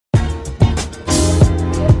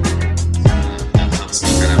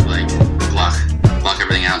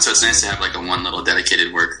So it's nice to have like a one little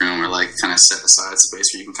dedicated workroom or like kind of set aside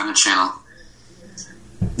space where you can kind of channel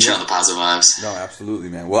the positive vibes. No, absolutely,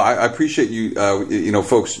 man. Well, I appreciate you.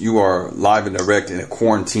 Folks, you are live and direct in a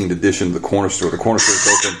quarantined edition of the Corner Store. The Corner Store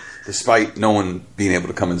is open despite no one being able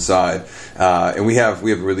to come inside. And we have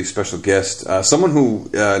a really special guest, someone who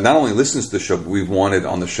not only listens to the show, but we've wanted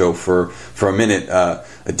on the show for a minute. A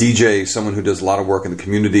DJ, someone who does a lot of work in the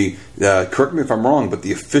community. Correct me if I'm wrong, but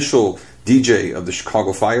the official DJ of the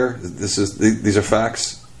Chicago Fire. These are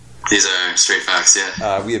facts. These are straight facts,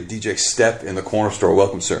 yeah. We have DJ Step in the Corner Store.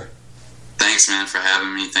 Welcome, sir. Thanks, man, for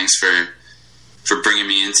having me. Thanks for bringing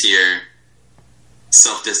me into your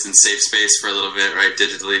self-distance safe space for a little bit, right?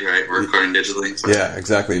 Digitally, right? We're recording digitally. So. Yeah,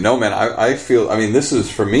 exactly. No, man, I feel, this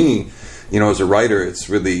is, for me, as a writer, it's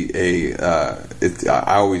really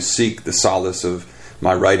I always seek the solace of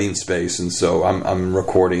my writing space, and so I'm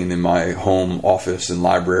recording in my home office and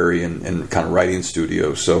library and kind of writing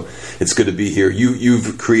studio. So it's good to be here.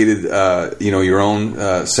 You've created your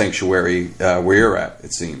own sanctuary where you're at,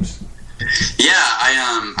 it seems. Yeah,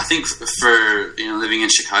 I think for living in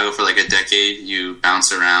Chicago for like a decade, you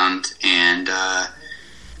bounce around and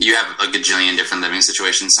you have a gajillion different living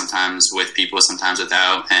situations. Sometimes with people, sometimes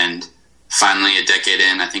without. And finally, a decade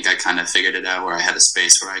in, I think I kind of figured it out where I had a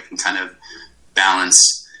space where I can kind of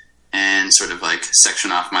balance and sort of like section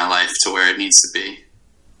off my life to where it needs to be.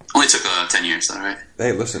 Only took 10 years, though, right?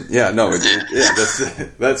 Hey, listen,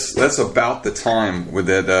 that's about the time with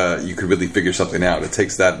that you could really figure something out. It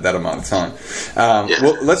takes that amount of time.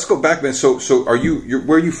 Well, let's go back, man. So where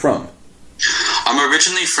are you from? I'm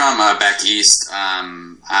originally from back east.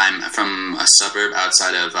 I'm from a suburb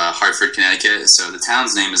outside of Hartford, Connecticut. So the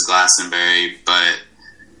town's name is Glastonbury, but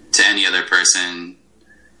to any other person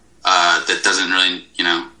that doesn't really,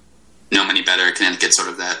 know any better, Connecticut's sort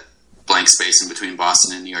of that blank space in between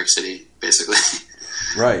Boston and New York City, basically.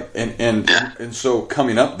 Right, and so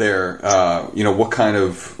coming up there, what kind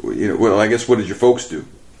of, I guess, what did your folks do?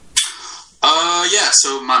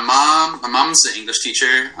 So my mom's an English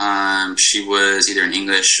teacher. She was either an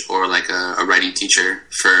English or like a writing teacher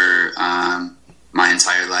for my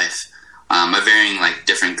entire life. Of varying like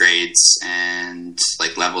different grades and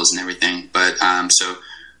like levels and everything, but so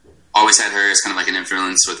always had her as kind of like an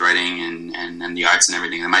influence with writing and the arts and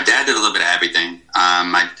everything. And my dad did a little bit of everything. When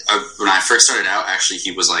I first started out, actually,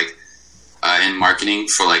 he was like in marketing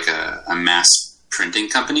for like a mass printing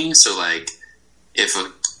company. So like if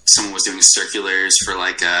someone was doing circulars for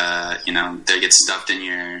like they get stuffed in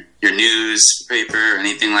your newspaper or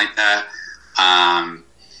anything like that,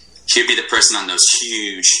 he'd be the person on those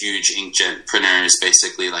huge inkjet printers,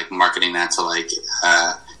 basically like marketing that to like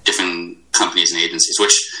different companies and agencies,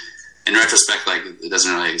 which in retrospect, like, it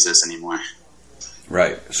doesn't really exist anymore.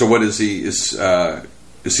 Right. So what is he? Is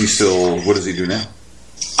he still? What does he do now?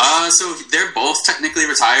 So they're both technically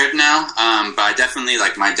retired now. But I definitely,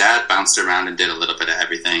 like, my dad bounced around and did a little bit of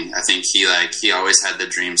everything. I think he always had the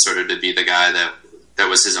dream sort of to be the guy that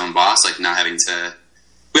was his own boss, like not having to.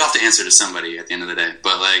 We all have to answer to somebody at the end of the day,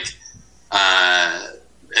 but like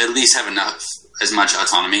at least have as much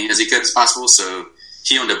autonomy as he could as possible. So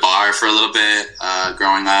he owned a bar for a little bit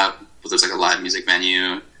growing up. There was like a live music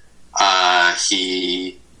venue.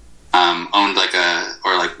 He owned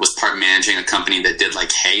was part managing a company that did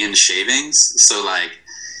like hay and shavings. So like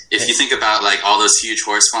if you think about like all those huge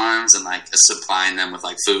horse farms and like supplying them with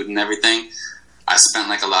like food and everything, I spent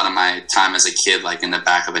like a lot of my time as a kid like in the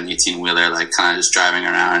back of an 18-wheeler, like kind of just driving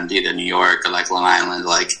around either New York or like Long Island,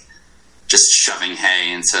 like just shoving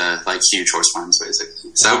hay into like huge horse farms,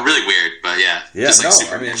 basically. So really weird, but yeah. Just, like,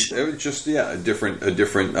 super rich. It was just a different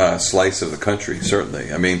slice of the country, certainly.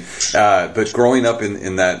 But growing up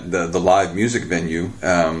in that the live music venue,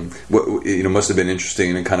 must have been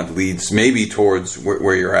interesting and kind of leads maybe towards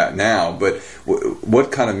where you're at now. But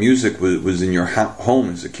what kind of music was in your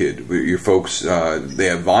home as a kid? Were your folks they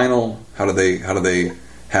have vinyl?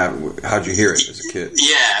 How'd you hear it as a kid?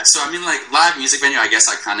 Yeah, so like live music venue, I guess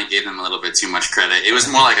I kind of gave them a little bit too much credit. It was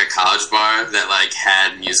more like a college bar that like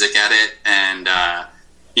had music at it, and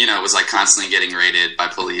was like constantly getting raided by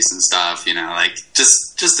police and stuff. Like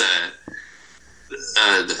just a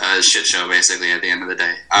shit show basically at the end of the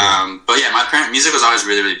day. Yeah. But yeah, music was always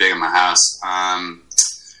really really big in my house. I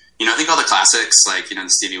think all the classics like the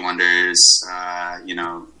Stevie Wonders,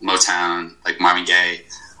 Motown, like Marvin Gaye.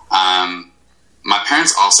 My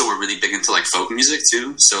parents also were really big into like folk music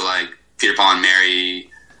too. So like Peter, Paul and Mary,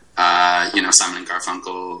 Simon and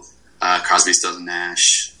Garfunkel, Crosby, Stills and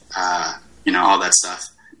Nash, all that stuff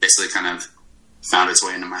basically kind of found its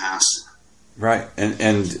way into my house. Right.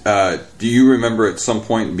 And do you remember at some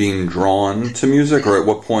point being drawn to music, or at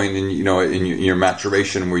what point in your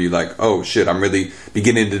maturation were you like, oh shit, I'm really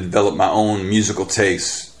beginning to develop my own musical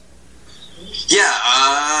tastes?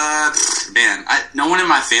 Yeah, man, no one in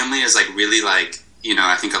my family is like really like,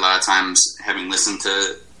 I think a lot of times having listened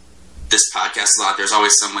to this podcast a lot, there's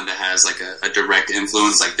always someone that has like a direct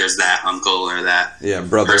influence. Like there's that uncle or that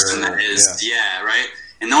brother person that is, right.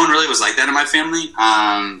 And no one really was like that in my family.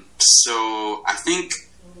 So I think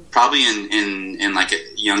probably in like a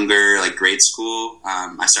younger, like grade school,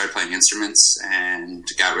 I started playing instruments and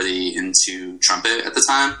got really into trumpet at the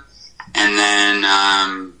time. And then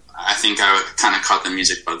I think I kind of caught the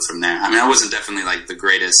music bug from there. I mean, I wasn't definitely like the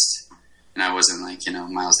greatest, and I wasn't like,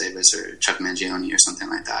 Miles Davis or Chuck Mangione or something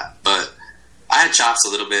like that. But I had chops a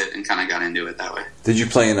little bit and kind of got into it that way. Did you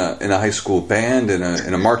play in a high school band, in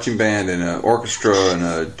a marching band, in an orchestra, in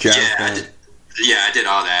a jazz band? I did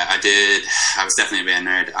all that. I was definitely a band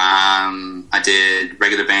nerd. I did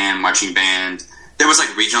regular band, marching band. There was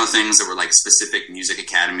like regional things that were like specific music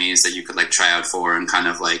academies that you could like try out for and kind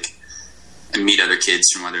of like meet other kids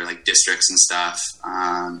from other like districts and stuff,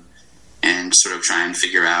 and sort of try and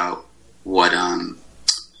figure out what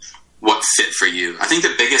fit for you. I think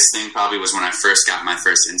the biggest thing probably was when I first got my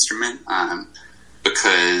first instrument,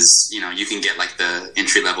 because you can get like the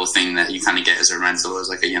entry level thing that you kind of get as a rental as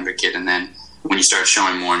like a younger kid, and then when you start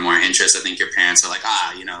showing more and more interest, I think your parents are like,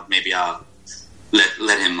 maybe I'll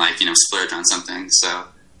let him like splurge on something. So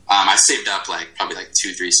I saved up like probably like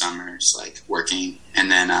 2-3 summers like working,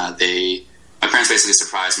 and then my parents basically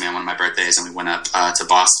surprised me on one of my birthdays, and we went up to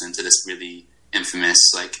Boston to this really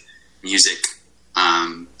infamous like music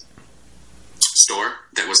store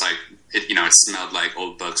that was like it smelled like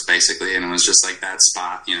old books basically, and it was just like that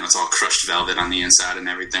spot, it's all crushed velvet on the inside and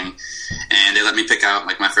everything, and they let me pick out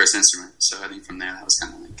like my first instrument. So I think from there that was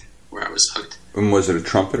kind of like where I was hooked. And was it a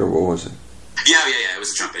trumpet or what was it? Yeah, it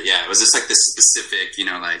was a trumpet. Yeah, it was just like this specific,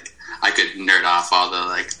 like I could nerd off all the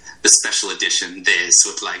like the special edition this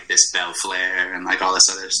with like this bell flare and like all this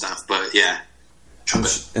other stuff, but yeah.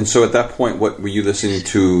 And so at that point, what were you listening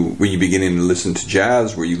to? Were you beginning to listen to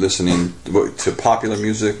jazz? Were you listening to popular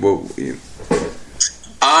music? Yeah.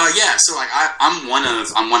 So like I'm one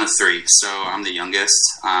of 3, so I'm the youngest.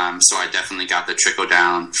 So I definitely got the trickle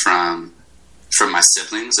down from my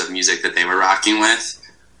siblings of music that they were rocking with.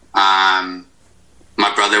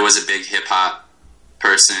 My brother was a big hip hop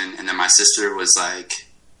person, and then my sister was like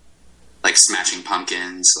Smashing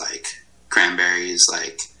Pumpkins, like Cranberries,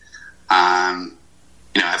 like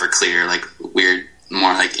Everclear, like weird,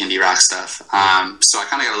 more like indie rock stuff. So I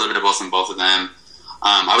kind of got a little bit of both from both of them.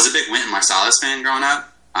 I was a big Wynton Marsalis fan growing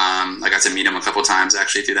up. I got to meet him a couple times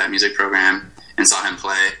actually through that music program and saw him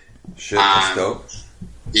play. Shit, that's dope.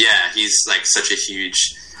 Yeah, he's like such a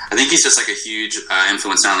huge. I think he's just like a huge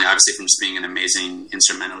influence, not only obviously from just being an amazing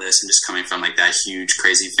instrumentalist and just coming from like that huge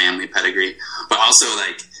crazy family pedigree, but also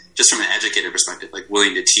like just from an educator perspective, like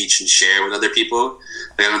willing to teach and share with other people.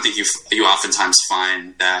 Like, I don't think you oftentimes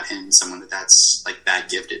find that in someone that's like that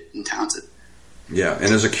gifted and talented. Yeah,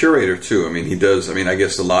 and as a curator too. I mean, he does. I mean, I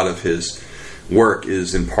guess a lot of his work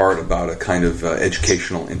is in part about a kind of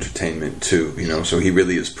educational entertainment too. So he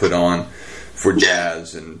really is put on for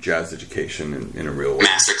jazz and jazz education in a real way.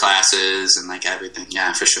 Master classes and like everything.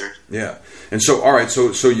 Yeah, for sure. Yeah. And so, all right.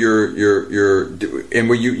 So you're and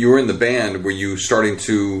were you were in the band? Were you starting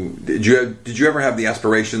to? Did you ever have the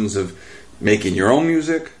aspirations of making your own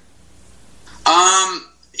music?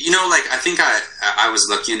 Like I think I was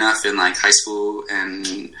lucky enough in like high school and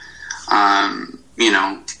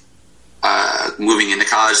moving into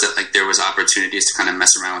college that like there was opportunities to kind of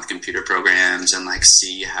mess around with computer programs and like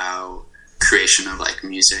see how creation of like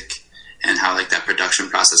music and how like that production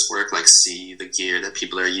process work, like see the gear that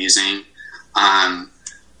people are using.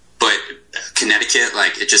 But Connecticut,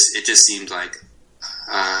 like it just seemed like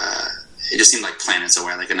planets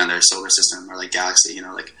away, like another solar system or like galaxy,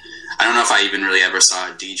 like I don't know if I even really ever saw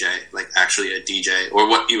a DJ, like actually a DJ, or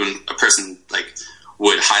what even a person like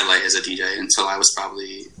would highlight as a DJ until I was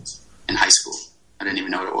probably in high school. I didn't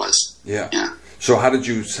even know what it was. Yeah. So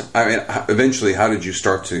eventually how did you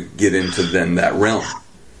start to get into then that realm?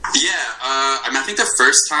 Yeah, I think the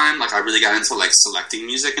first time like I really got into like selecting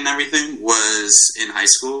music and everything was in high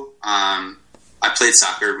school. I played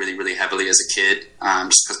soccer really, really heavily as a kid,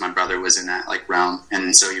 just because my brother was in that like realm,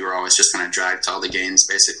 and so you were always just kind of dragged to all the games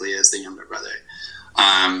basically as the younger brother.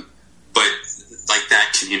 But like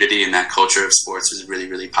that community and that culture of sports was really,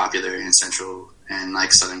 really popular in central and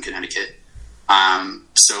like southern Connecticut.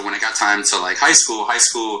 So when it got time to like high school,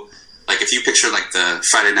 like if you picture like the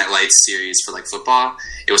Friday Night Lights series for like football,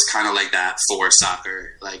 it was kind of like that for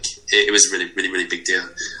soccer. Like it was really, really, really big deal.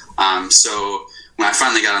 So when I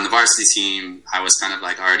finally got on the varsity team, I was kind of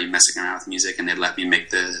like already messing around with music, and they let me make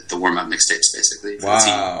the warm up mixtapes basically. For the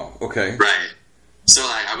team. Okay. Right. So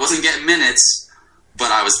like I wasn't getting minutes,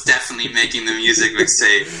 but I was definitely making the music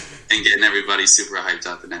mixtape and getting everybody super hyped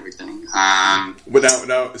up and everything.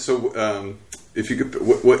 If you could,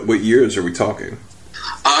 what years are we talking?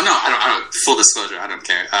 No, I don't. Full disclosure, I don't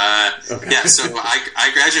care. Okay. Yeah, so I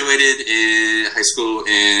graduated in high school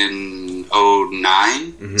in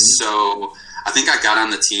 2009. Mm-hmm. So I think I got on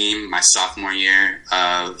the team my sophomore year.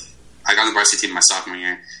 I got on the varsity team my sophomore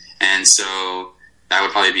year, and so that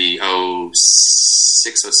would probably be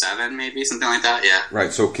 2006, 2007, maybe something like that. Yeah.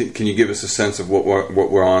 Right. So can you give us a sense of what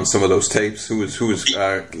were on some of those tapes? Who was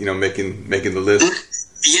making the list?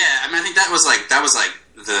 Yeah, I mean, I think that was like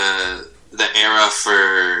the era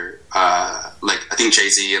for like I think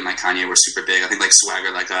Jay-Z and like Kanye were super big. I think like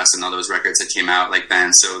Swagger Like Us and all those records that came out like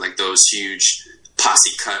then. So like those huge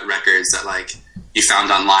posse cut records that like you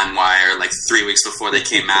found on LimeWire like 3 weeks before they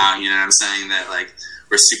came out. You know what I'm saying? That like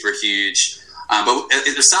were super huge. But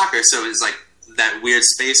it was soccer, so it's like that weird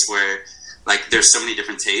space where like there's so many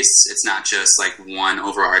different tastes. It's not just like one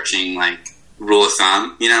overarching like rule of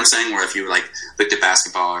thumb, you know what I'm saying? Where if you like looked at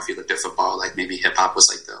basketball or if you looked at football, like maybe hip hop was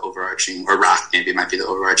like the overarching, or rock maybe it might be the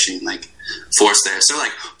overarching like force there. So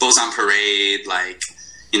like Bulls on Parade, like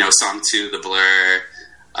Song 2, The Blur.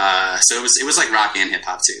 So it was like rock and hip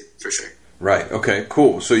hop too, for sure. Right. Okay.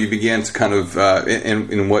 Cool. So you began to kind of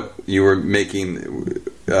in what you were making.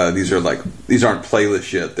 These aren't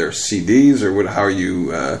playlists yet. They're CDs, or what? How are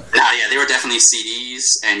you? Yeah, they were definitely CDs,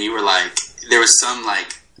 and you were like there was some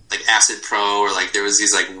like Acid Pro, or like there was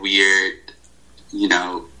these like weird,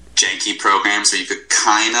 janky programs where you could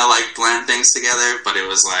kind of like blend things together, but it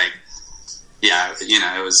was like, yeah,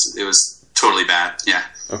 it was totally bad. Yeah.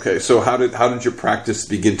 Okay, so how did your practice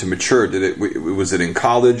begin to mature? Was it in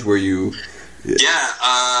college where you? Yeah.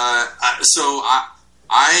 So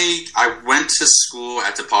I went to school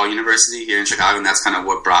at DePaul University here in Chicago, and that's kind of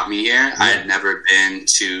what brought me here. Yeah. I had never been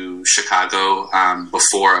to Chicago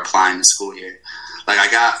before applying to school here. Like I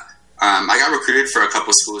got recruited for a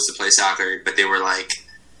couple schools to play soccer, but they were like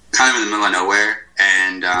kind of in the middle of nowhere.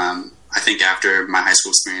 And I think after my high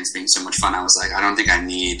school experience being so much fun, I was like, I don't think I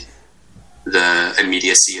need the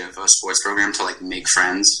immediacy of a sports program to like make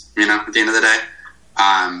friends, at the end of the day.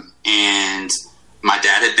 And my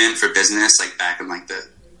dad had been for business like back in like the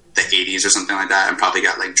 80s or something like that, and probably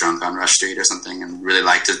got like drunk on Rush Street or something and really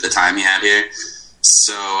liked the time he had here.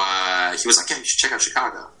 So he was like, yeah, you should check out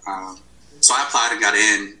Chicago. So I applied and got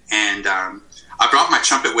in, and I brought my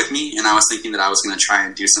trumpet with me, and I was thinking that I was going to try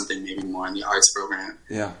and do something maybe more in the arts program.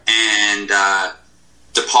 Yeah. And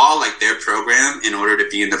DePaul, like their program, in order to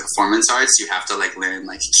be in the performance arts, you have to like learn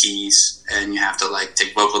like keys, and you have to like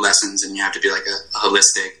take vocal lessons, and you have to be like a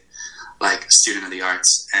holistic like student of the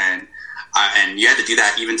arts, and you had to do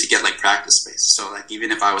that even to get like practice space. So like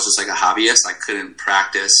even if I was just like a hobbyist, I couldn't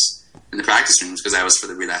practice in the practice rooms because that was for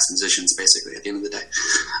the relapsed musicians basically at the end of the day.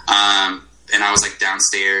 And I was like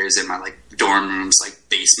downstairs in my like dorm rooms, like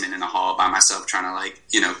basement in a hall by myself, trying to like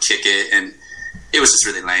kick it, and it was just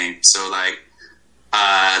really lame. So like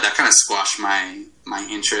that kind of squashed my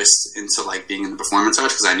interest into like being in the performance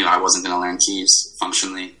arts, because I knew I wasn't going to learn keys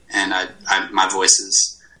functionally, and my voice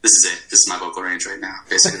is this is it. This is my vocal range right now.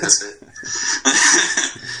 Basically, that's it.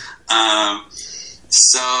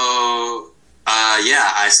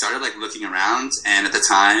 Yeah, I started like looking around, and at the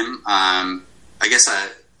time, I guess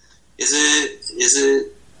is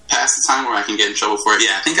it past the time where I can get in trouble for it?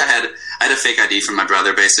 Yeah, I think I had a fake ID from my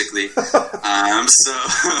brother, basically.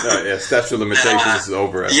 Statute of limitations is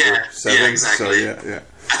over after 7. Yeah, exactly. So, yeah.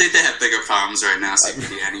 I think they have bigger problems right now,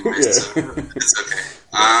 CPD anyway, so it's okay.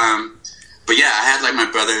 But yeah, I had like my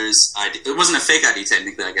brother's ID. It wasn't a fake ID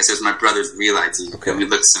technically, I guess. It was my brother's real ID. Okay. And we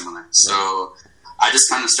looked similar. So I just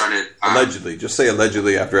kind of started... allegedly. Just say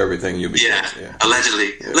allegedly after everything. You'll be allegedly. Yeah.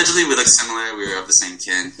 Allegedly, we looked similar. We were of the same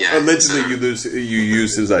kin. Yeah. Allegedly, you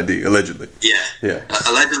used his ID. Allegedly. Yeah.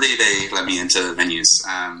 Allegedly, they let me into venues.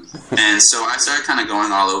 And so I started kind of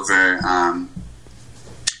going all over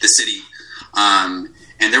the city.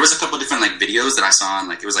 And there was a couple different like videos that I saw on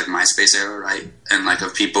like, it was like MySpace era, right? And like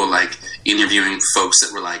of people like interviewing folks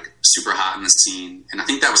that were like super hot in the scene. And I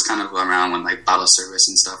think that was kind of around when like Bottle Service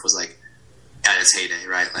and stuff was like at its heyday,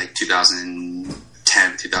 right? Like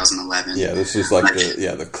 2010, 2011. Yeah, this was like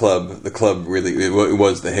the club really, it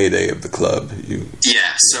was the heyday of the club.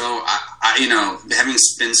 So having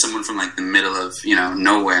been someone from like the middle of,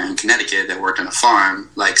 nowhere in Connecticut that worked on a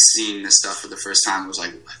farm, like seeing this stuff for the first time was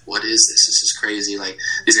like, what is this? This is crazy. Like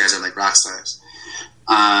these guys are like rock stars.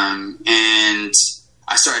 And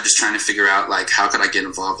I started just trying to figure out like, how could I get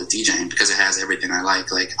involved with DJing, because it has everything I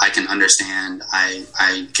like. Like I can understand, I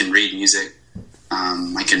can read music.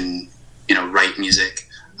 I can, write music.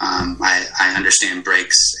 I understand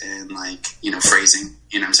breaks and like, phrasing,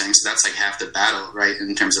 you know what I'm saying? So that's like half the battle, right?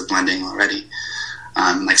 In terms of blending already,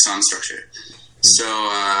 like song structure. So,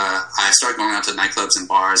 I started going out to nightclubs and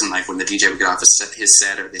bars, and like when the DJ would get off his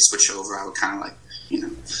set or they switch over, I would kind of like,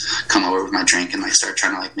 come over with my drink and like start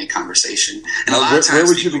trying to like make conversation. And a lot of times, where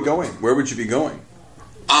would you be going? Where would you be going?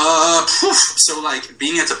 So like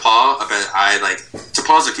being at DePaul,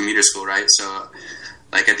 DePaul's a commuter school, right? So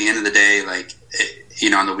like at the end of the day, like,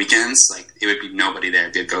 on the weekends, like it would be nobody there.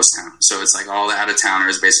 It'd be a ghost town. So it's like all the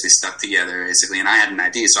out-of-towners basically stuck together, basically. And I had an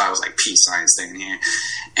ID, so I was like, peace, I ain't staying here.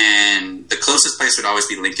 And the closest place would always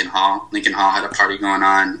be Lincoln Hall. Lincoln Hall had a party going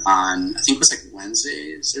on, I think it was like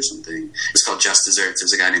Wednesdays or something. It was called Just Desserts. There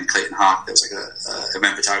was a guy named Clayton Hawk that was like a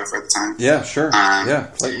event photographer at the time. Yeah, sure.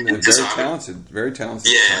 Clayton, very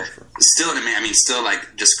talented. Yeah, still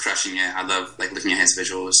like just crushing it. I love like looking at his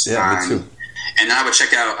visuals. Yeah, me too. And then I would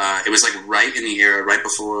check out, it was like right in the era, right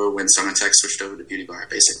before when Sonotech switched over to Beauty Bar,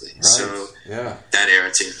 basically. Right. So, that era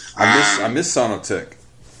too. I miss Sonotech.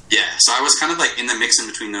 Yeah, so I was kind of like in the mix in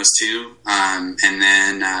between those two. And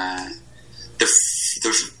then a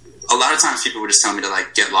lot of times people would just tell me to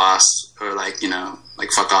like get lost or like, like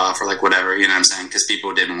fuck off or like whatever, you know what I'm saying? Because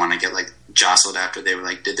people didn't want to get like jostled after they were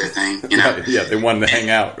like did their thing, Right, yeah, they wanted to hang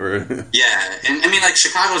out. Or yeah, and I mean like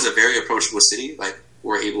Chicago is a very approachable city. Like,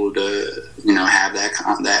 we're able to, have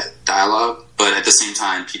that dialogue, but at the same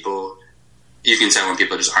time, you can tell when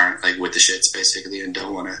people just aren't like with the shits basically and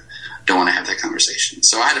don't want to have that conversation.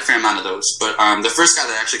 So I had a fair amount of those, but the first guy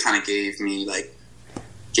that actually kind of gave me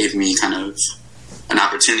kind of an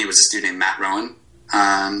opportunity was this dude named Matt Rowan,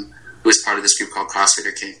 who was part of this group called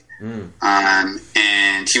CrossFitter King,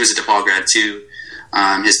 and he was a DePaul grad too.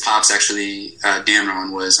 His pops actually, Dan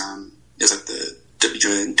Rowan was like the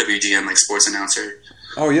WGN like sports announcer.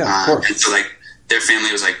 Oh yeah, of course. And so like their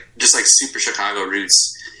family was like just like super Chicago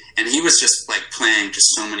roots, and he was just like playing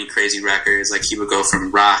just so many crazy records. Like he would go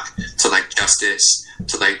from rock to like Justice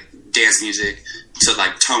to like dance music to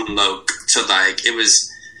like Tone Loc to like it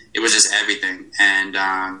was just everything. And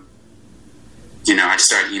I just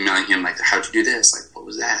started emailing him like, how'd you do this? Like, what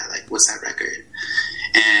was that? Like, what's that record?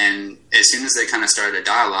 And as soon as they kind of started a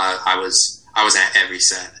dialogue, I was at every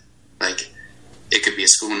set. Like, it could be a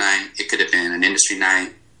school night. It could have been an industry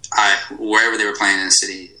night. Wherever they were playing in the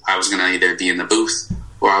city, I was going to either be in the booth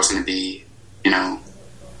or I was going to be,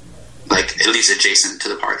 like at least adjacent to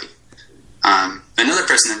the party. Another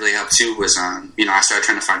person that really helped too was, I started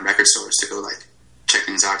trying to find record stores to go like check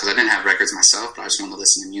things out because I didn't have records myself, but I just wanted to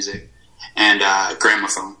listen to music. And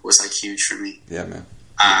Gramophone was like huge for me. Yeah, man.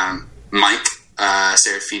 Mike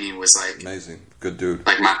Serafini was like amazing, good dude.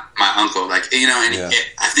 Like my uncle, like I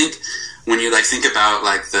think. When you like think about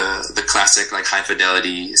like the classic like high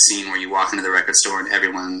fidelity scene where you walk into the record store and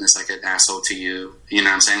everyone is like an asshole to you, you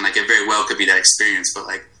know what I'm saying? Like it very well could be that experience, but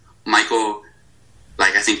like Michael,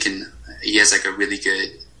 like I think he has like a really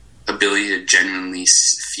good ability to genuinely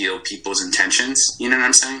feel people's intentions, you know what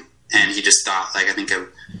I'm saying? And he just thought like I think of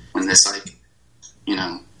when this like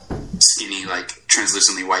skinny like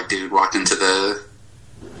translucently white dude walked into the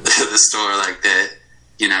store like that,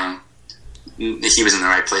 he was in the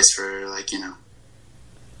right place for like to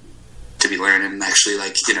be learning and actually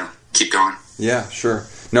like keep going. Yeah, sure.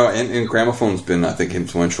 No, and Gramophone's been I think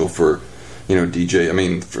influential for DJ. I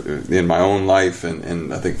mean, in my own life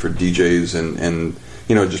and I think for DJs and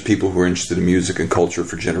just people who are interested in music and culture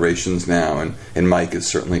for generations now. And Mike is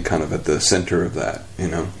certainly kind of at the center of that.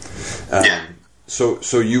 Yeah.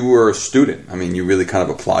 So you were a student. I mean, you really kind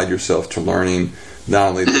of applied yourself to learning. Not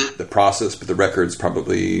only the process, but the records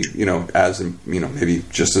probably, as, maybe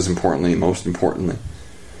just as importantly, most importantly.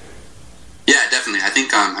 Yeah, definitely. I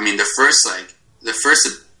think, the first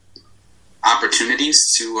opportunities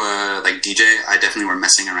to, like DJ, I definitely were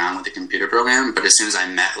messing around with the computer program, but as soon as I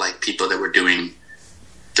met, like, people that were doing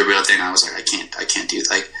the real thing, I was like, I can't do,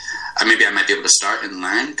 like, maybe I might be able to start and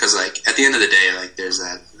learn, because, like, at the end of the day, like, there's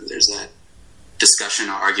that discussion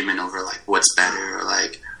or argument over, like, what's better, or,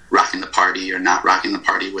 like, rocking the party or not rocking the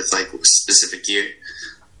party with like specific gear.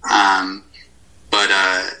 But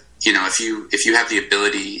if you have the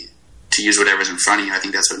ability to use whatever's in front of you, I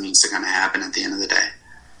think that's what needs to kind of happen at the end of the day.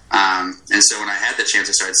 And so when I had the chance,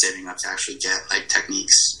 I started saving up to actually get like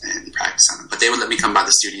techniques and practice on them. But they would let me come by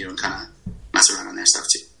the studio and kind of mess around on their stuff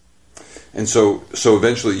too. And so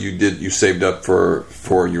eventually you saved up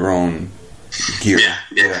for your own gear. Yeah.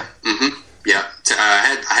 Mm-hmm. Yeah.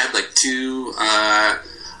 I had like two.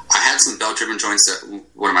 I had some belt-driven joints that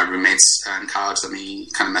one of my roommates in college let me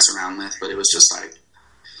kind of mess around with, but it was just like,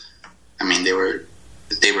 I mean, they were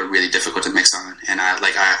really difficult to mix on, and I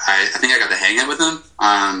think I got the hang of it with them,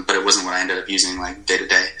 but it wasn't what I ended up using like day to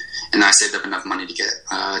day. And I saved up enough money to get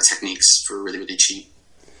techniques for really, really cheap,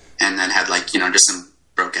 and then had like just some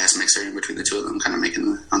broke ass mixer in between the two of them, kind of making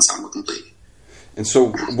the ensemble complete. And so,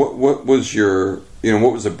 what was your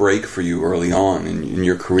what was a break for you early on in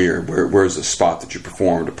your career? Where's a spot that you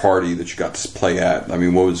performed, a party that you got to play at? I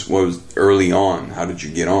mean, what was early on? How did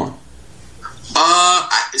you get on?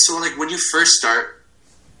 So like when you first start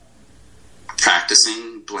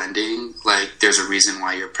practicing blending, like there's a reason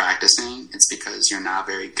why you're practicing. It's because you're not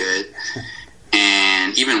very good.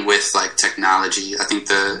 And even with like technology, I think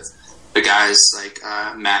the guys like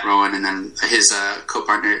Matt Rowan and then his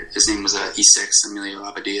co-partner, his name was E6, Emilio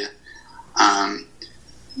Abadia.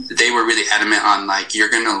 They were really adamant on like, you're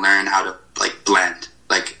going to learn how to like blend.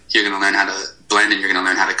 Like you're going to learn how to blend and you're going to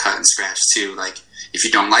learn how to cut and scratch too. Like if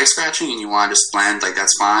you don't like scratching and you want to just blend, like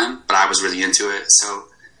that's fine. But I was really into it. So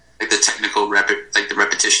like the technical the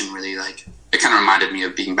repetition really like, it kind of reminded me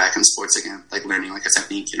of being back in sports again, like learning like a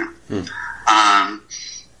technique,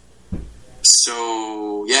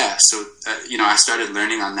 So I started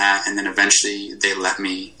learning on that, and then eventually they let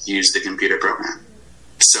me use the computer program.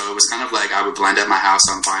 So it was kind of like I would blend at my house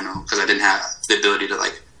on vinyl because I didn't have the ability to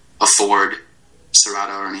like afford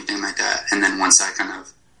Serato or anything like that. And then once I kind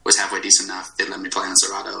of was halfway decent enough, they let me play on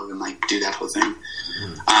Serato and like do that whole thing.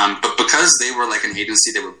 But because they were like an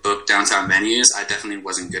agency that would book downtown venues, I definitely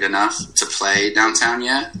wasn't good enough to play downtown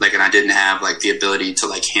yet. Like, and I didn't have like the ability to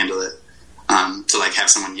like handle it. To like have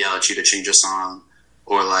someone yell at you to change a song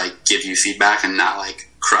or like give you feedback and not like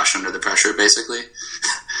crush under the pressure, basically.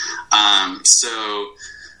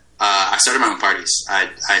 I started my own parties.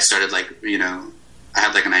 I started like, I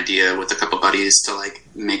had like an idea with a couple buddies to like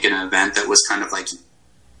make an event that was kind of like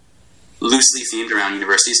loosely themed around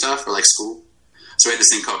university stuff or like school. So we had this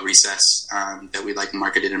thing called Recess that we like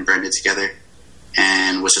marketed and branded together,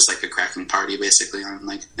 and was just like a cracking party basically on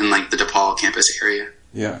like in like the DePaul campus area.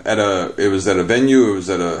 Yeah, it was at a venue. It was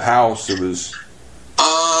at a house. It was.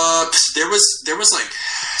 There was like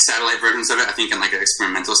satellite versions of it. I think in like an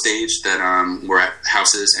experimental stage that were at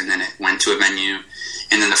houses, and then it went to a venue.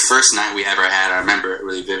 And then the first night we ever had, I remember it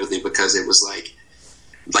really vividly because it was like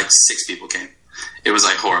 6 people came. It was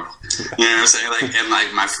like horrible. You know what I'm saying? Like, and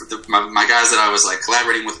like my guys that I was like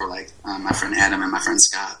collaborating with were like my friend Adam and my friend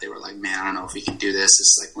Scott. They were like, man, I don't know if we can do this.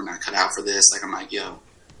 It's like we're not cut out for this. Like I'm like, yo,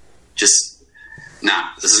 just. Nah,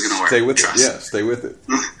 this is gonna work. Stay with Trust. it. Yeah, stay with it.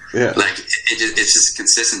 Yeah, like it's just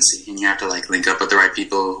consistency, and you have to like link up with the right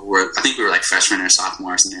people. I think we were like freshmen or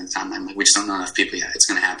sophomores at the time. I'm like, we just don't know enough people yet. It's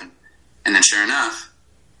gonna happen. And then, sure enough,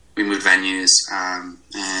 we moved venues and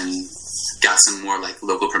got some more like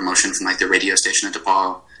local promotion from like the radio station at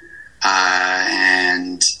DePaul,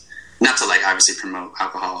 and not to like obviously promote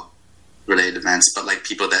alcohol related events, but like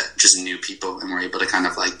people that just knew people and were able to kind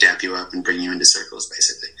of like dap you up and bring you into circles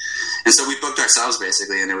basically. And so we booked ourselves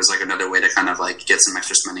basically, and it was like another way to kind of like get some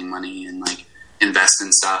extra spending money and like invest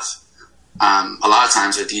in stuff. A lot of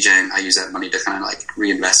times with DJing, I use that money to kind of like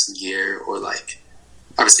reinvest in gear, or like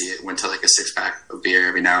obviously it went to like a 6-pack of beer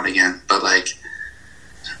every now and again, but like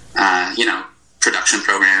production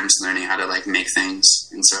programs, learning how to like make things,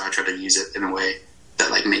 and so I try to use it in a way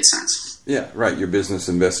that like made sense. Yeah, right. Your business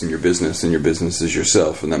invests in your business, and your business is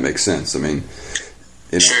yourself, and that makes sense. I mean,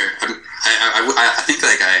 sure. I think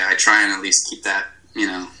like I try and at least keep that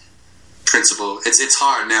principle. It's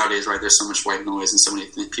hard nowadays, right? There's so much white noise and so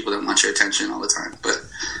many people that want your attention all the time, but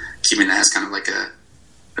keeping that as kind of like a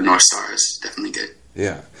North Star is definitely good.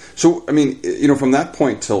 Yeah. So, I mean, from that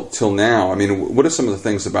point till now, I mean, what are some of the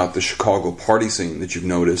things about the Chicago party scene that you've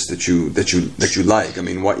noticed that you like? I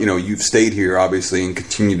mean, you've stayed here obviously and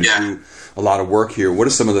continue to do a lot of work here. What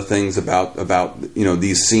are some of the things about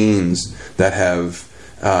these scenes that have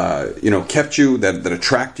kept you, that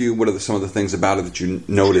attract you? What are some of the things about it that you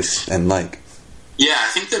notice and like? Yeah, I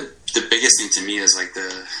think the biggest thing to me is like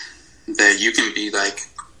that you can be like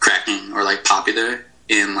cracking or like popular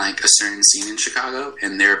in like a certain scene in Chicago,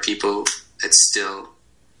 and there are people that still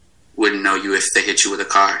wouldn't know you if they hit you with a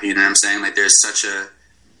car. You know what I'm saying? Like there's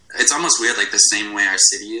it's almost weird, like the same way our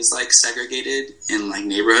city is like segregated in like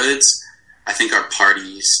neighborhoods. I think our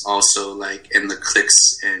parties also like, and the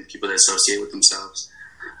cliques and people that associate with themselves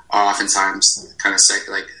are oftentimes kind of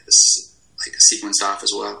like sequenced off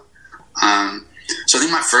as well. So I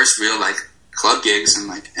think my first real like club gigs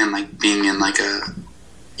and being in like a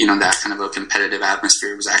that kind of a competitive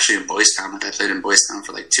atmosphere was actually in Boys Town. Like I played in Boys Town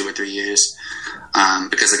for like 2 or 3 years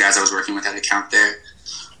because the guys I was working with had a camp there.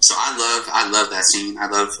 So I love that scene. I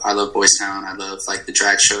love Boys Town. I love like the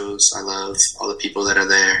drag shows. I love all the people that are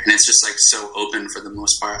there, and it's just like so open for the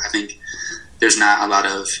most part. I think there's not a lot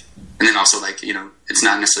of, and then also like it's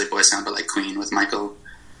not necessarily Boys Town, but like Queen with Michael.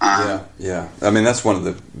 Yeah. I mean, that's one of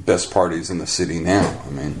the best parties in the city now. I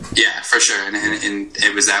mean, yeah, for sure, and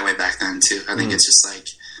it was that way back then too. I think it's just like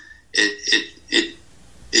it.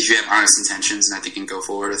 If you have honest intentions, and I think you can go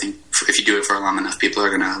forward. I think if you do it for long enough, people are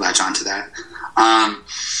going to latch onto that.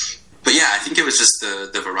 But yeah, I think it was just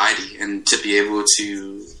the variety and to be able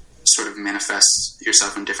to sort of manifest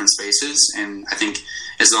yourself in different spaces. And I think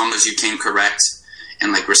as long as you came correct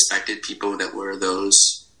and like respected people that were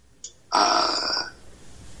those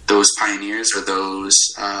pioneers or those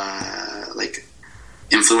like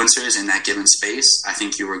influencers in that given space, I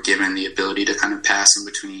think you were given the ability to kind of pass in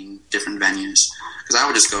between different venues. Because I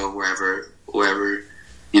would just go wherever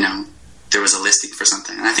there was a listing for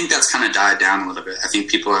something. And I think that's kind of died down a little bit. I think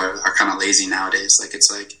people are kind of lazy nowadays. Like it's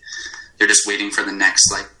like they're just waiting for the next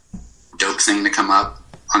like dope thing to come up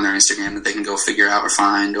on their Instagram that they can go figure out or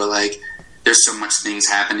find, or like there's so much things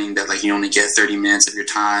happening that like you only get 30 minutes of your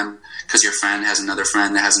time because your friend has another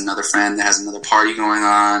friend that has another friend that has another party going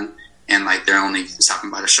on, and like they're only stopping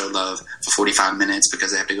by to show love for 45 minutes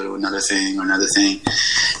because they have to go to another thing or another thing.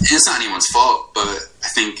 And it's not anyone's fault, but I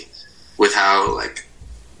think with how like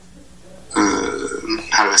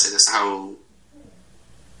how do I say this? How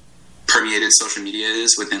permeated social media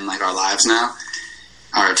is within like our lives now,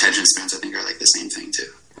 our attention spans I think are like the same thing too.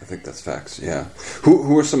 I think that's facts. Yeah.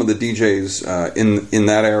 Who are some of the DJs in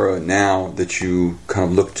that era now that you kind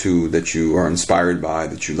of look to, that you are inspired by,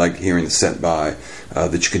 that you like hearing the set by,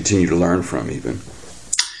 that you continue to learn from even?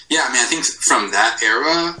 Yeah, I mean, I think from that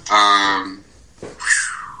era,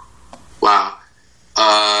 wow.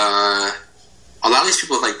 A lot of these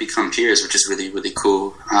people have like become peers, which is really, really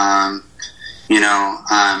cool.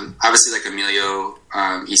 Obviously like Emilio,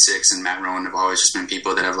 E6 and Matt Rowan have always just been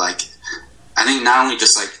people that have like, I think not only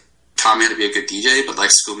just like taught me how to be a good DJ, but like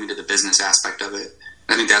schooled me to the business aspect of it.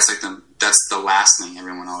 I think that's like that's the last thing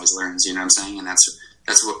everyone always learns, you know what I'm saying? And that's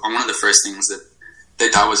one of the first things that they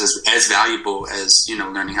thought was as valuable as,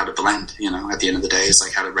 learning how to blend, at the end of the day, is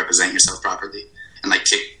like how to represent yourself properly and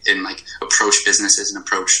like approach businesses and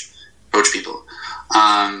approach people.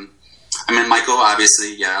 I mean, Michael,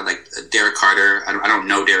 obviously, yeah, like Derek Carter. I don't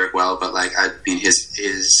know Derek well, but like, I mean, his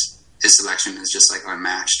selection is just like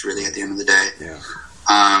unmatched, really, at the end of the day. Yeah.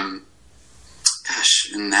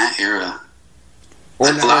 Gosh, in that era, a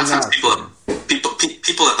lot of times people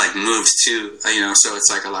have like moved too, so it's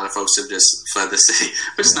like a lot of folks have just fled the city,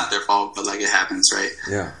 which is not their fault, but like it happens, right?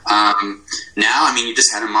 Yeah. Now, I mean, you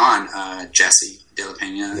just had him on, Jesse De La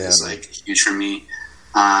Pena is like huge for me.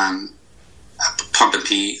 Pump and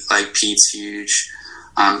Pete, like Pete's huge.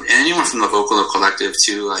 And anyone from the Vocal Collective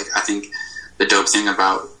too, like I think the dope thing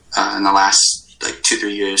about in the last like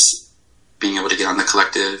 2-3 years being able to get on the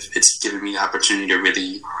Collective, it's given me the opportunity to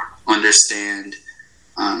really understand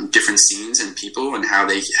different scenes and people and how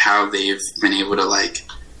they've been able to like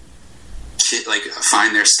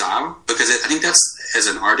find their style, because I think that's, as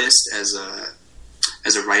an artist, as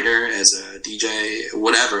a writer, as a DJ,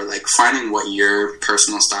 whatever, like finding what your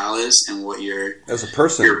personal style is and what your as a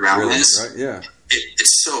person your realm really, is. right? Yeah.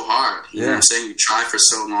 It's so hard. You know what I'm saying? You try for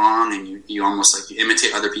so long and you almost like you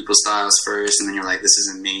imitate other people's styles first, and then you're like, this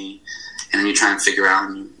isn't me. And then you try and figure out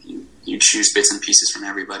and you choose bits and pieces from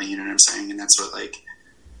everybody, you know what I'm saying? And that's what like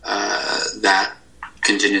that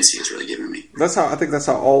contingency has really given me. I think that's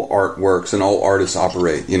how all art works and all artists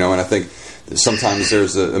operate, and I think sometimes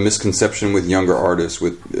there's a misconception with younger artists,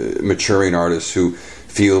 with maturing artists who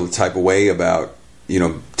feel the type of way about,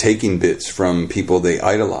 taking bits from people they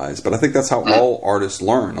idolize. But I think that's how all artists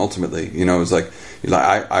learn ultimately. It's like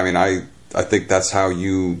I think that's how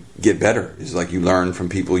you get better. Is like you learn from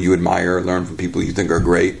people you admire, learn from people you think are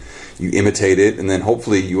great. You imitate it, and then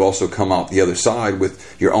hopefully you also come out the other side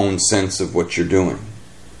with your own sense of what you're doing.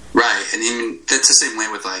 Right, and even that's the same way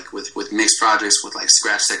with like with mixed projects, with like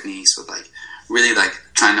scratch techniques, with like really like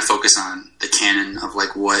trying to focus on the canon of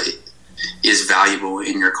like what is valuable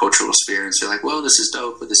in your cultural sphere, and so you're like, well, this is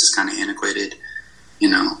dope, but this is kind of antiquated.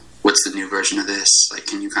 What's the new version of this? Like,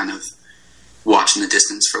 can you kind of watch in the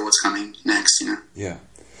distance for what's coming next? Yeah.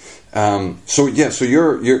 So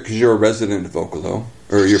you're because you're a resident of Vocalo,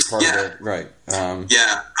 or you're part of it, right?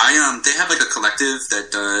 Yeah, they have like a collective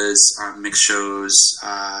that does mixed shows.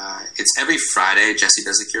 It's every Friday. Jesse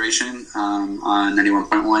does a curation on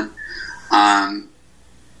 91.1.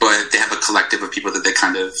 But they have a collective of people that they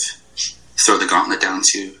kind of throw the gauntlet down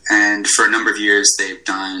to. And for a number of years, they've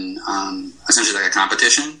done essentially like a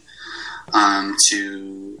competition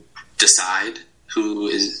to decide who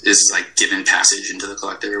is like given passage into the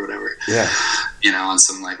collective or whatever. Yeah. You know, on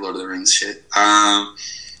some like Lord of the Rings shit.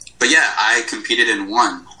 But yeah, I competed and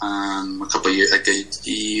won a couple of years, like a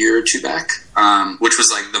year or two back, which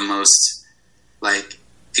was like the most like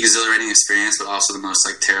exhilarating experience, but also the most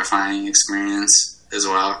like terrifying experience as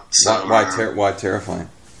well. So why terrifying?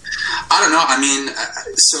 I don't know. I mean,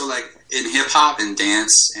 so like in hip hop and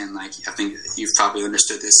dance, and like I think you've probably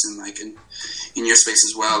understood this in your space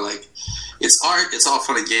as well. Like it's art, it's all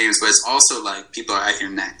fun and games, but it's also like people are at your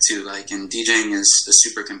neck too. Like, and DJing is a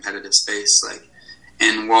super competitive space. Like,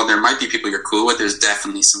 and while there might be people you're cool with, there's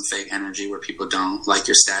definitely some fake energy where people don't like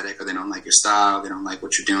your static, or they don't like your style, they don't like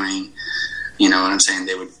what you're doing. You know what I'm saying?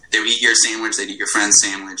 They would eat your sandwich, they'd eat your friend's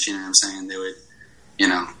sandwich. You know what I'm saying? They would, you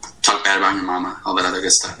know, talk bad about your mama, all that other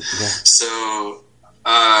good stuff. Yeah. So,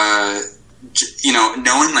 you know,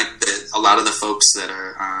 knowing like that a lot of the folks that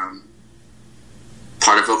are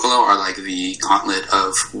part of Vocalo are like the gauntlet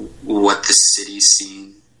of what the city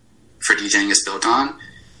scene for DJing is built on.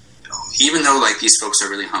 Even though like these folks are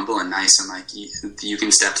really humble and nice, and like you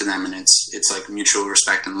can step to them and it's like mutual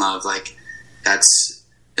respect and love. Like that's,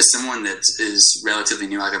 as someone that is relatively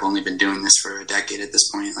new, like I've only been doing this for a decade at this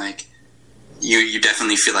point. Like you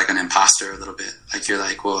definitely feel like an imposter a little bit. Like you're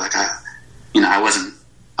like, well, like I wasn't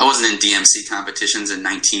in DMC competitions in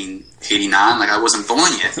 1989. Like I wasn't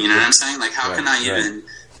born yet. You know what I'm saying? Like how can I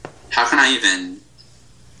even,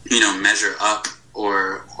 you know, measure up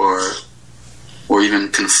or even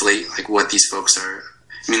conflate like what these folks are.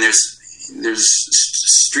 I mean, there's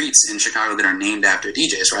streets in Chicago that are named after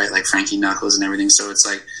DJs, right? Like Frankie Knuckles and everything. So it's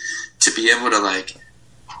like to be able to like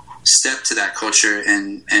step to that culture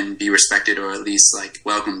and be respected, or at least like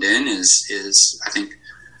welcomed in is I think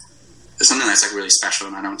something that's like really special,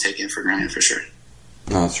 and I don't take it for granted for sure.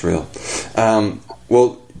 No, it's real.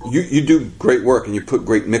 Well, you do great work and you put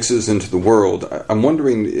great mixes into the world. I'm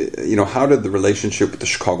wondering, you know, how did the relationship with the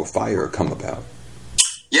Chicago Fire come about?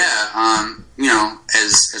 Yeah, you know,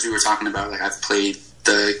 as we were talking about, like I've played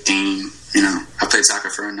the game, you know, I played soccer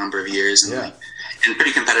for a number of years, and like, and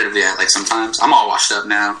pretty competitively at like sometimes. I'm all washed up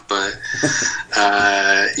now, but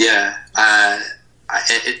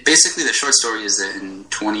basically the short story is that in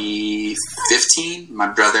 2015, my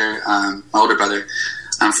brother, my older brother,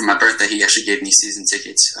 for my birthday, he actually gave me season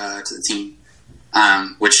tickets to the team,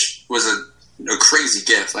 which was a crazy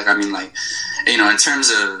gift. Like, I mean, like, you know, in terms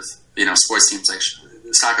of, you know, sports teams, like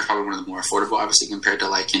soccer is probably one of the more affordable, obviously, compared to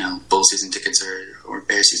like, you know, Bull season tickets or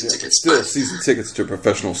Bear season tickets. Still, season tickets to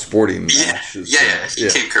professional sporting matches. He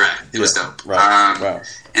came correct. It was dope. Right. Wow.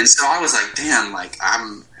 And so I was like, damn, like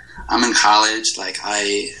I'm in college, like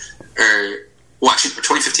actually, for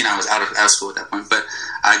 2015, I was out of school at that point, but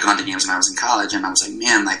I had gone to games when I was in college, and I was like,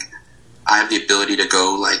 man, like I have the ability to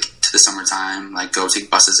go like to the summertime, like go take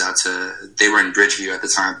buses out to. They were in Bridgeview at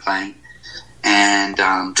the time playing. And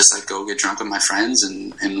just like go get drunk with my friends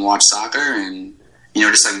and watch soccer, and you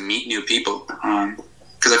know, just like meet new people.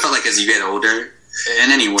 Because I felt like as you get older,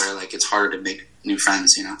 and anywhere, like it's harder to make new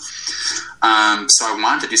friends, you know. So I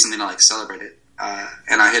wanted to do something to like celebrate it,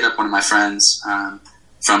 and I hit up one of my friends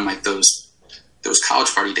from like those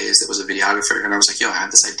college party days that was a videographer, and I was like, yo, I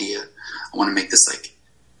have this idea. I want to make this like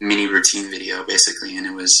mini routine video, basically, and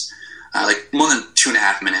it was. Like more than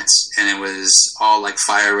 2.5 minutes, and it was all like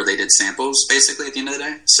fire related samples basically at the end of the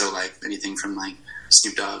day. So like anything from like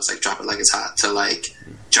Snoop Dogg's like Drop It Like It's Hot to like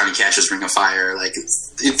Johnny Cash's Ring of Fire, like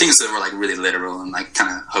things that were like really literal and like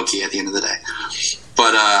kind of hokey at the end of the day.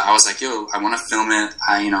 But I was like, yo, I want to film it.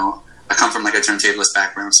 I come from like a turntablist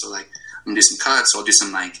background, so like I'm gonna do some cuts. So I'll do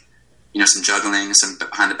some like, you know, some juggling, some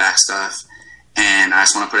behind the back stuff, and I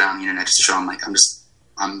just want to put it on the internet just to show them like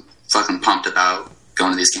I'm fucking pumped about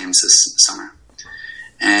going to these games this summer.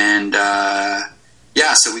 And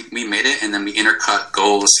so we made it, and then we intercut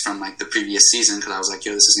goals from like the previous season, because I was like,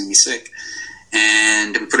 yo, this is gonna be sick.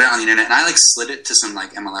 And we put it on the internet, and I like slid it to some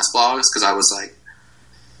like MLS blogs, because I was like,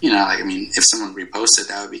 you know, like, I mean, if someone reposted,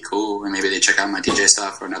 that would be cool, and maybe they check out my DJ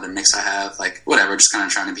stuff or another mix I have, like whatever, just kind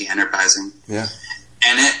of trying to be enterprising. Yeah.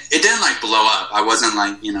 And it didn't like blow up. I wasn't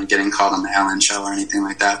like, you know, getting called on the Ellen show or anything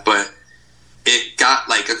like that, but it got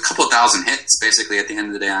like a couple thousand hits basically at the end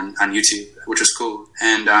of the day on YouTube, which was cool.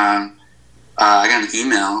 And I got an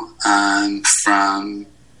email from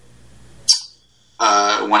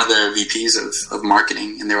one of their VPs of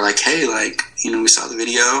marketing, and they were like, hey, like, you know, we saw the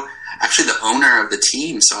video. Actually, the owner of the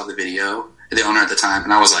team saw the video, the owner at the time,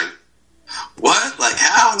 and I was like, what? Like,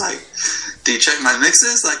 how? Like, do you check my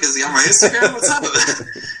mixes? Like, is he on my Instagram? What's up with it?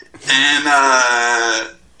 And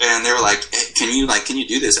and they were like, hey, can you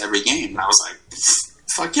do this every game? And I was like,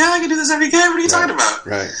 fuck yeah, I can do this every game. What are you talking about?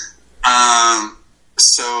 Right.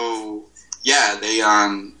 So yeah,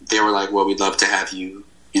 they were like, well, we'd love to have you,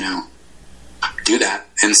 do that.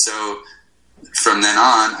 And so from then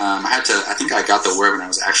on, I think I got the word when I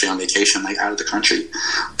was actually on vacation, like out of the country.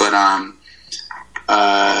 But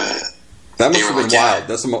that must have been wild. Yeah.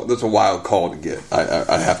 That's a wild call to get.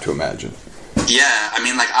 I have to imagine. Yeah, I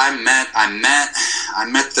mean, like I met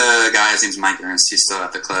the guy. His name's Mike Ernst. He's still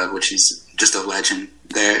at the club, which he's just a legend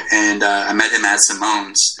there. And I met him at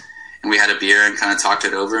Simone's, and we had a beer and kind of talked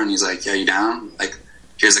it over. And he's like, "Yeah, you down? Like,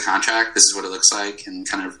 here's the contract. This is what it looks like." And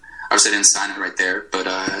kind of, obviously, I didn't sign it right there, but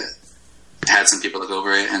had some people look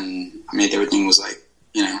over it, and I made everything was like,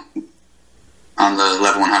 on the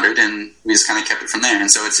level 100, and we just kind of kept it from there. And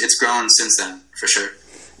so it's grown since then, for sure.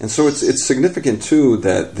 And so it's significant too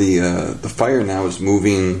that the Fire now is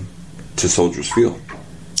moving to Soldiers Field.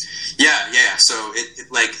 Yeah. So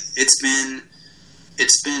it's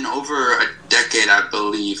been over a decade, I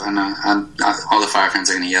believe. I know all the Fire fans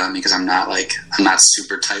are going to yell at me because I'm not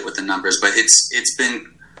super tight with the numbers, but it's been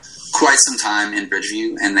quite some time in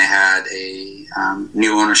Bridgeview, and they had a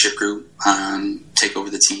new ownership group take over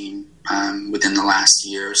the team within the last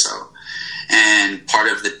year or so. And part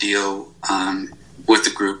of the deal with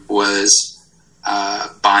the group was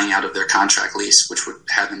buying out of their contract lease, which would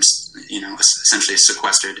have them, essentially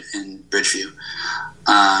sequestered in Bridgeview,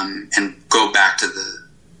 and go back to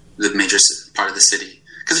the major part of the city.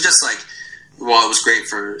 Because it's just like, while it was great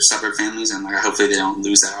for suburb families, and like hopefully they don't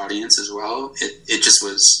lose that audience as well, it just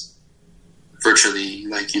was virtually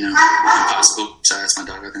impossible. Sorry, that's my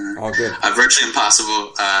dog out there. All good. Virtually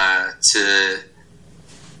impossible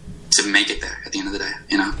to make it there at the end of the day.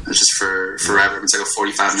 It's just for forever. It's like a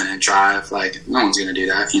 45-minute drive. Like, no one's going to do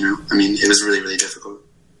that. I mean, it was really, really difficult.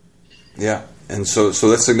 Yeah, and so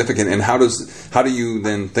that's significant. And how do you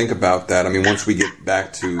then think about that? I mean, once we get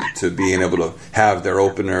back to being able to have their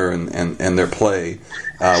opener and their play,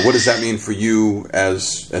 what does that mean for you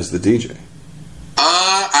as the DJ?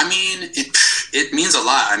 I mean, it means a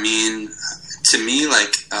lot. I mean, to me,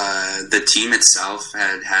 like, the team itself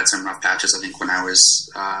had some rough patches. I think when I was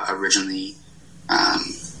originally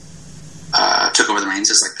took over the reins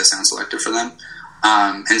as like the sound selector for them,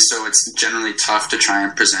 and so it's generally tough to try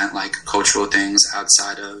and present like cultural things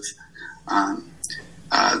outside of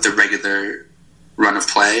the regular run of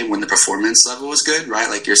play when the performance level is good, right?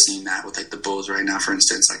 Like you're seeing that with like the Bulls right now, for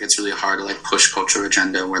instance. Like it's really hard to like push cultural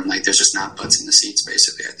agenda when like there's just not butts in the seats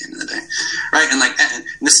basically at the end of the day, right? And like, and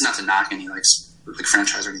this is not to knock any like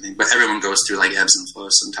franchise or anything, but everyone goes through like ebbs and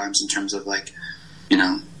flows sometimes in terms of like,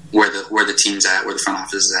 where the team's at, where the front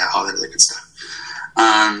office is at, all that other good stuff.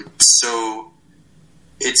 So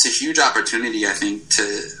it's a huge opportunity, I think,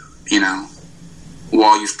 to,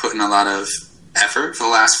 while you've put in a lot of effort for the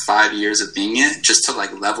last 5 years of being it, just to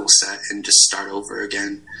like level set and just start over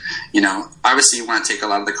again. Obviously you want to take a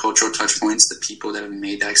lot of the cultural touch points, the people that have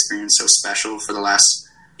made that experience so special for the last,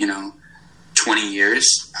 20 years,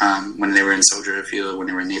 when they were in Soldier Field, when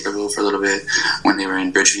they were in Naperville for a little bit, when they were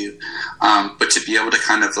in Bridgeview. But to be able to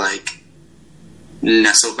kind of like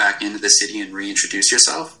nestle back into the city and reintroduce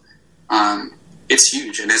yourself, it's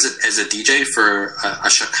huge. And as a DJ for a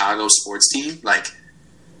Chicago sports team, like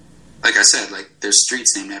I said, like there's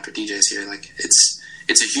streets named after DJs here. Like it's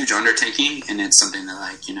a huge undertaking, and it's something that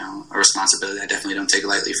like, a responsibility I definitely don't take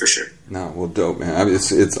lightly for sure. No, well, dope, man. I mean,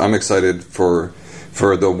 I'm excited for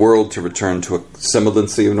the world to return to a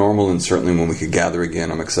semblancy of normal, and certainly when we could gather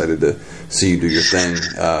again, I'm excited to see you do your thing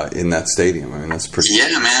in that stadium. I mean, that's pretty.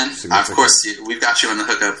 Yeah, man. Of course, we've got you on the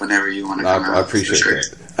hookup whenever you want to come out. I appreciate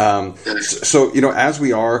that. So, as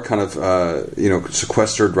we are kind of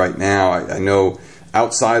sequestered right now, I know.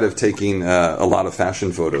 Outside of taking a lot of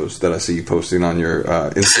fashion photos that I see you posting on your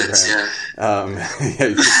Instagram,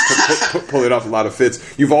 you pull it off a lot of fits.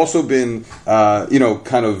 You've also been,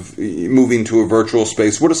 kind of moving to a virtual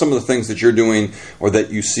space. What are some of the things that you're doing, or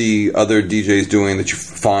that you see other DJs doing, that you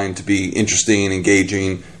find to be interesting,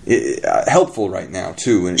 engaging, helpful right now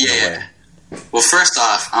too? In a way. Well, first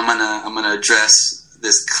off, I'm gonna address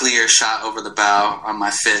this clear shot over the bow on my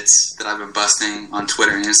fits that I've been busting on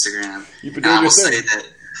Twitter and Instagram. And I will say that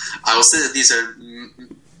these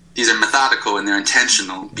are methodical and they're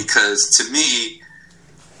intentional, because to me,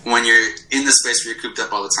 when you're in the space where you're cooped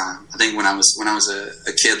up all the time, I think when I was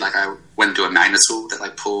a kid, like I went to a magnet school that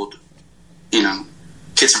like pulled,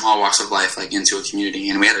 kids from all walks of life like into a community,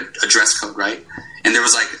 and we had a dress code, right? And there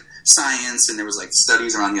was like science, and there was like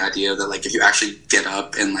studies around the idea that like if you actually get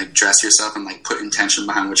up and like dress yourself and like put intention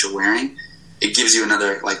behind what you're wearing, it gives you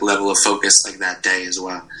another like level of focus like that day as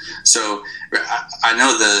well. So I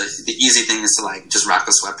know the easy thing is to like just rock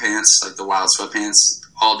the sweatpants, like the wild sweatpants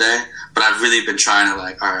all day. But I've really been trying to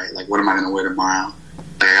like, all right, like what am I going to wear tomorrow?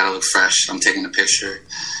 Like I got to look fresh. I'm taking a picture,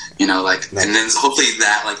 you know, like, and then hopefully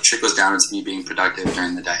that like trickles down into me being productive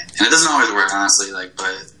during the day. And it doesn't always work, honestly, like,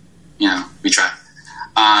 but you know, we try.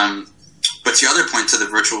 But to your other point, to the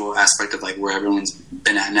virtual aspect of like where everyone's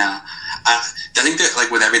been at now, I think that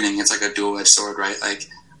like with everything, it's like a dual-edged sword, right? Like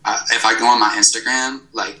if I go on my Instagram,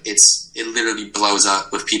 like it literally blows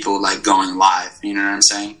up with people like going live. You know what I'm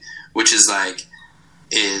saying? Which is like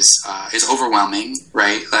is overwhelming,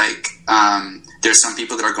 right? Like there's some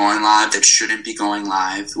people that are going live that shouldn't be going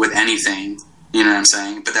live with anything. You know what I'm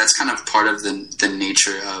saying? But that's kind of part of the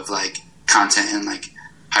nature of like content and like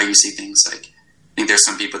how you see things. Like I think there's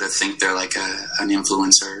some people that think they're like an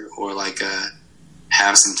influencer or like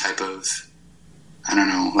have some type of, I don't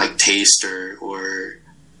know, like taste or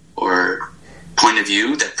point of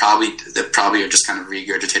view that probably are just kind of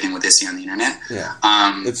regurgitating what they see on the internet. Yeah,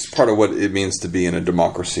 it's part of what it means to be in a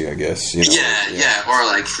democracy, I guess. You know? Yeah,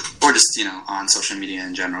 or just you know on social media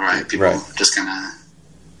in general, right? People just kind of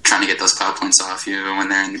trying to get those cloud points off you when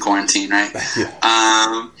they're in quarantine, right? Yeah.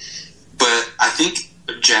 But I think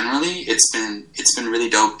generally it's been really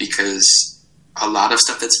dope because a lot of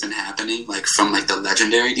stuff that's been happening, like from like the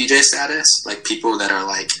legendary DJ status, like people that are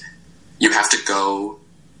like, you have to go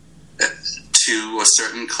to a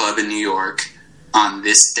certain club in New York on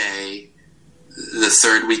this day, the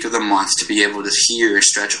third week of the month, to be able to hear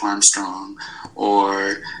Stretch Armstrong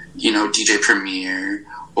or, you know, DJ Premier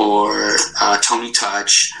or Tony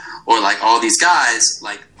Touch or like all these guys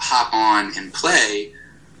like hop on and play,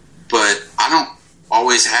 but I don't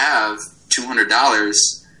always have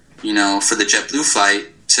 $200, you know, for the JetBlue flight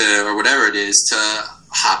to, or whatever it is, to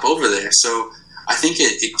hop over there. So I think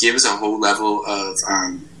it gives a whole level of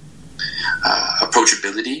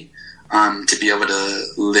approachability to be able to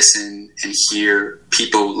listen and hear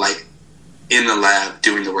people like in the lab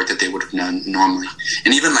doing the work that they would have done normally.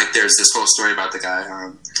 And even like there's this whole story about the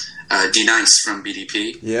guy D-Nice from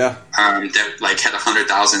BDP, that like had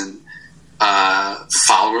 100,000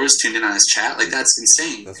 followers tuned in on his chat. Like that's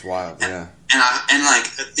insane. That's wild. And like,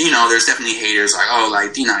 you know, there's definitely haters like, oh,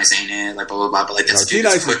 like D-Nice ain't it, like blah blah blah. But like that's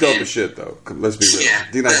D-Nice is dope as shit though. Let's be real.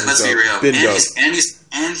 Yeah, D-Nice let's be real.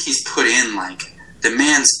 And he's put in like the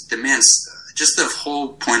man's just the whole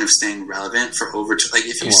point of staying relevant for over like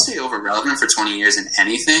if you stay over relevant for 20 years in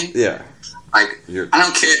anything, like I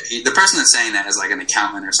don't care. The person that's saying that is like an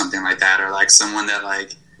accountant or something like that, or like someone that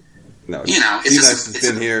like. No, you know, it's D-Nice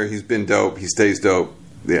has been here. He's been dope. He stays dope.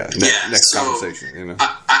 Next conversation. You know,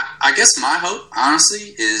 I guess my hope,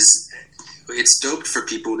 honestly, is it's dope for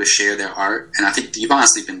people to share their art, and I think you've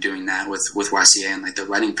honestly been doing that with YCA and like the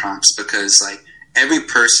writing prompts, because like every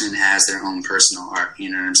person has their own personal art. You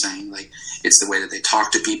know what I'm saying? Like it's the way that they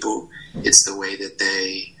talk to people. It's the way that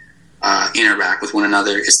they interact with one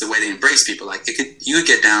another. It's the way they embrace people. Like you could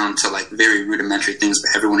get down to like very rudimentary things,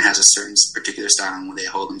 but everyone has a certain particular style and way they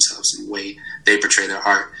hold themselves and the way they portray their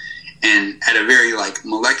art. And at a very like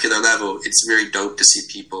molecular level, it's very dope to see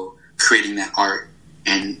people creating that art,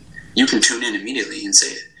 and you can tune in immediately and say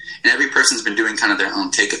it. And every person's been doing kind of their own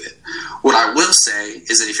take of it. What I will say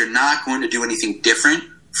is that if you're not going to do anything different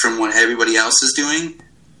from what everybody else is doing,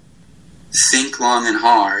 think long and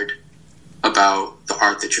hard about the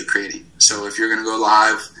art that you're creating. So if you're going to go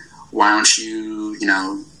live, why don't you, you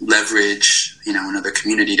know, leverage, you know, another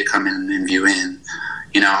community to come in and view in.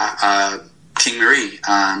 You know, King Marie,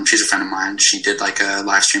 she's a friend of mine. She did like a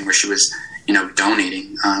live stream where she was, you know,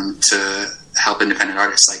 donating to help independent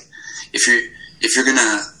artists. Like if you're going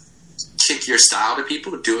to kick your style to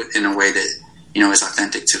people, do it in a way that, you know, is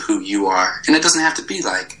authentic to who you are. And it doesn't have to be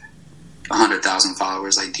like 100,000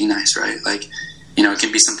 followers like D-Nice, right? Like, you know, it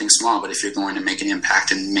can be something small, but if you're going to make an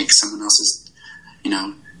impact and make someone else's, you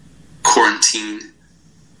know, quarantine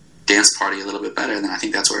dance party a little bit better, then I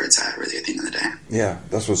think that's where it's at, really, at the end of the day. Yeah,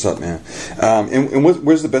 that's what's up, man. And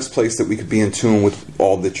where's the best place that we could be in tune with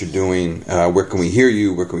all that you're doing? Where can we hear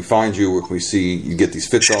you? Where can we find you? Where can we see you get these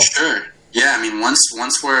fits off? Sure. Yeah, I mean, once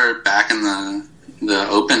we're back in the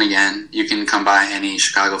open again, you can come by any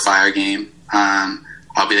Chicago Fire game.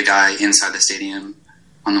 I'll be the guy inside the stadium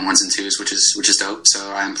on the ones and twos, which is dope.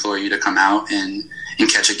 So I implore you to come out and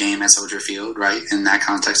catch a game at Soldier Field, right? In that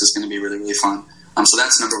context, it's going to be really, really fun. So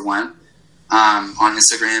that's number one. On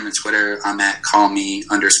Instagram and Twitter, I'm at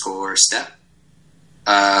callme_step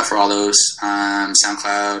for all those.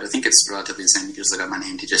 SoundCloud, I think it's relatively the same. You can just look up my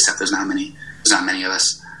name, DJ Step. There's not many of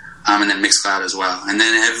us. And then Mixcloud as well. And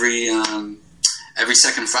then every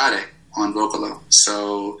second Friday on Vocalo.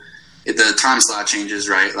 So the time slot changes,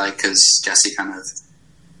 right? Like, because Jesse kind of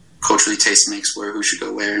culturally tastemakes where who should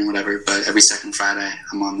go where and whatever. But every second Friday,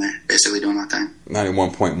 I'm on there, basically doing my thing.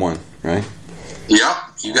 91.1, right? Yep,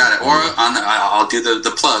 you got it. Or on I'll do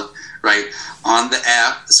the plug, right? On the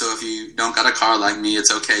app. So if you don't got a car like me,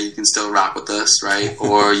 it's okay. You can still rock with us, right?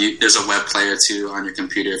 Or there's a web player too on your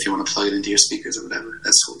computer if you want to plug it into your speakers or whatever.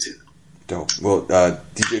 That's cool too. Dope. Well,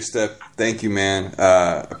 DJ Step, thank you, man.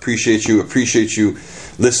 Appreciate you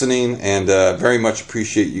listening, and very much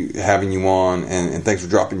appreciate you having you on, and thanks for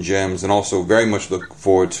dropping gems, and also very much look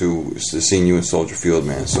forward to seeing you in Soldier Field,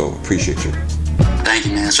 man. So appreciate you. Thank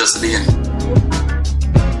you, man. It's just the beginning.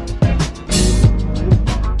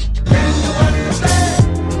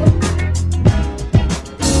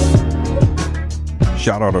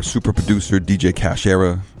 Shout out our super producer, DJ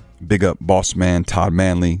Cashera. Big up boss man, Todd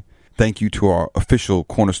Manley. Thank you to our official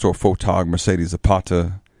corner store photog, Mercedes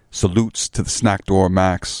Zapata. Salutes to the Snack Door,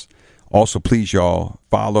 Max. Also, please, y'all,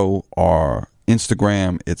 follow our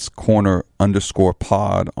Instagram. It's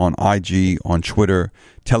corner_pod on IG, on Twitter.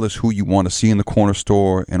 Tell us who you want to see in the corner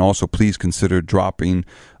store. And also, please consider dropping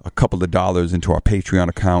a couple of dollars into our Patreon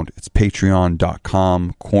account. It's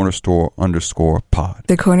patreon.com, cornerstore_pod.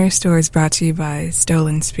 The corner store is brought to you by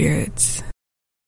Stolen Spirits.